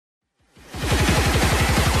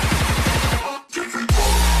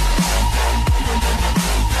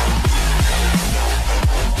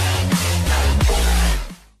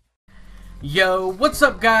Yo, what's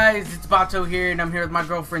up guys? It's Bato here and I'm here with my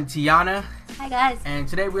girlfriend Tiana. Hi guys. And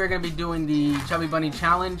today we are going to be doing the Chubby Bunny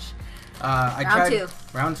Challenge.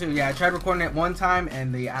 Round two. Yeah, I tried recording it one time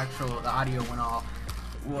and the audio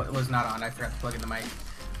was not on. I forgot to plug in the mic.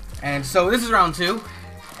 And so this is round two.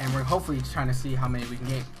 And we're hopefully trying to see how many we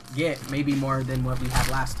can get. Maybe more than what we had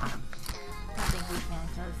last time. I think we can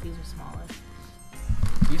because these are smaller.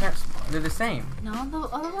 These aren't small. They're the same. No, the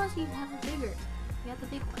other ones you have are bigger. You have the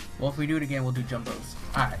big ones. Well, if we do it again, we'll do jumbos.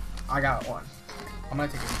 Alright, I got one. I'm going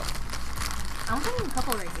to take a couple. I'm putting a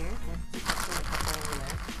couple right here. Then you can put a couple over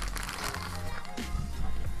there.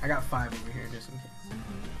 I got 5 over here just in case.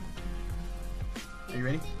 Are you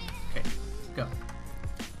ready? Okay, go.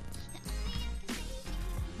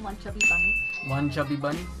 One chubby bunny. One chubby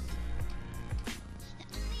bunny.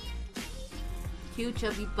 Two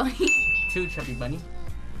chubby bunny. Two chubby bunny.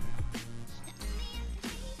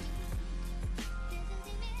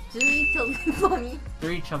 Three chubby bunny.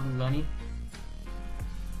 Three chubby bunny.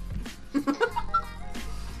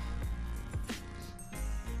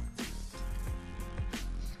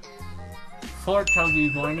 Four chubby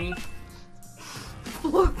bunny.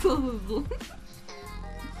 Four chubby bunny.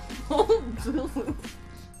 Oh, dude.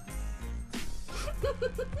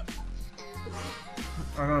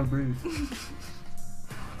 I gotta breathe.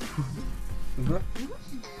 Good?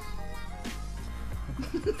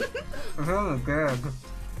 I feel like a gag.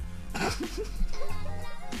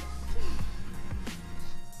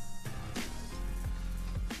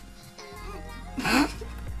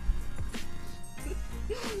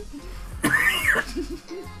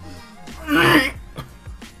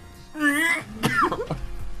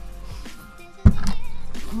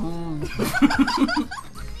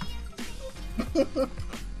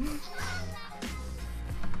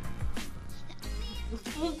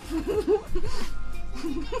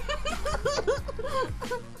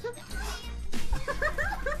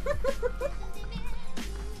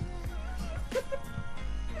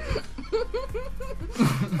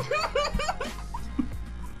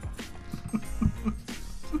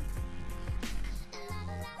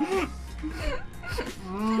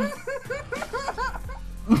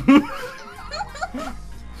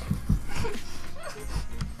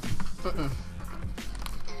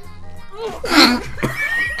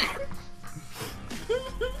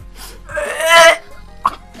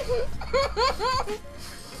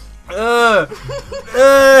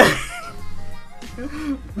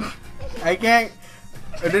 I can't.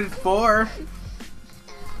 I did 4.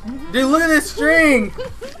 Dude, look at this string.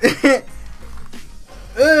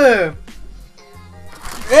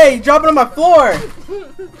 Hey, drop it on my floor.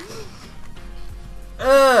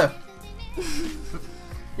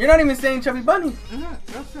 You're not even saying chubby bunny.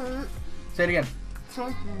 Say it again.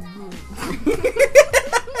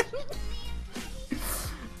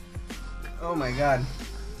 Oh my god.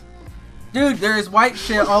 Dude, there is white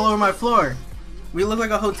shit all over my floor. We look like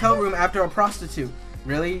a hotel room after a prostitute.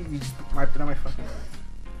 Really? You just wiped it on my fucking...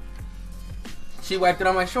 She wiped it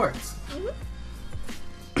on my shorts.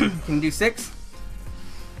 Can you do 6?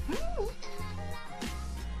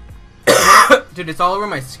 Dude, it's all over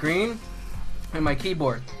my screen and my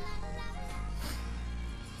keyboard.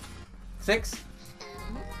 6?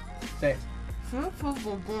 Say it.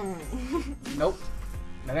 Nope.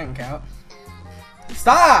 That didn't count.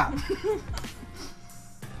 Stop!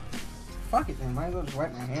 Fuck it then. Might as well just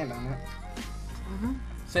wipe my hand on it.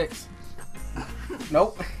 6.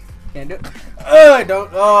 Nope. Can't do it. Don't.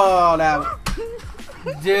 Oh, that.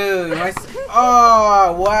 Dude.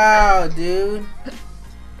 Oh, wow, dude.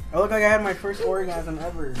 I look like I had my first orgasm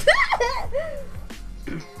ever.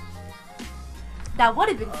 That would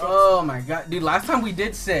have been 6. Oh my god. Dude, last time we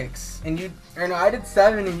did 6. And you. Or no, I did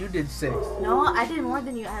 7 and you did 6. No, I did more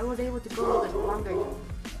than you. I was able to go a little bit longer.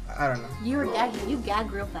 I don't know. You were gagging. You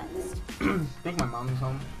gagged real fast. I think my mom's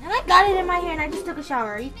home. And I got it in my hair and I just took a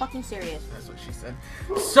shower. Are you fucking serious? That's what she said.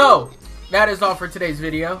 So, that is all for today's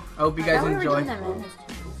video. I hope you guys enjoy.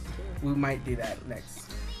 We might do that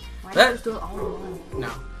next. Why not just do it all in one?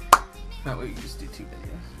 No. That way you just do 2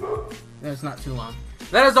 videos. That's not too long.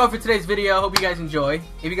 That is all for today's video. Hope you guys enjoy.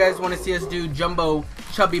 If you guys want to see us do Jumbo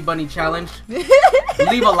Chubby Bunny Challenge,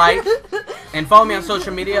 leave a like. And follow me on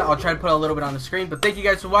social media. I'll try to put a little bit on the screen. But thank you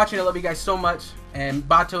guys for watching. I love you guys so much. And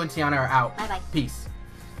Bato and Tiana are out. Bye-bye. Peace.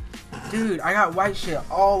 Dude, I got white shit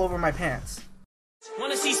all over my pants.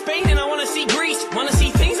 Wanna see Spain and I wanna see Greece. Wanna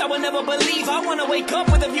see things I would never believe. I wanna wake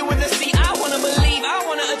up with a view of the sea. I wanna believe, I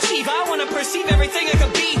wanna achieve. I wanna perceive everything I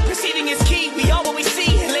could be. Perceiving is key, we are what we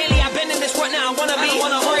see. Lately I've been in this world now, I wanna be.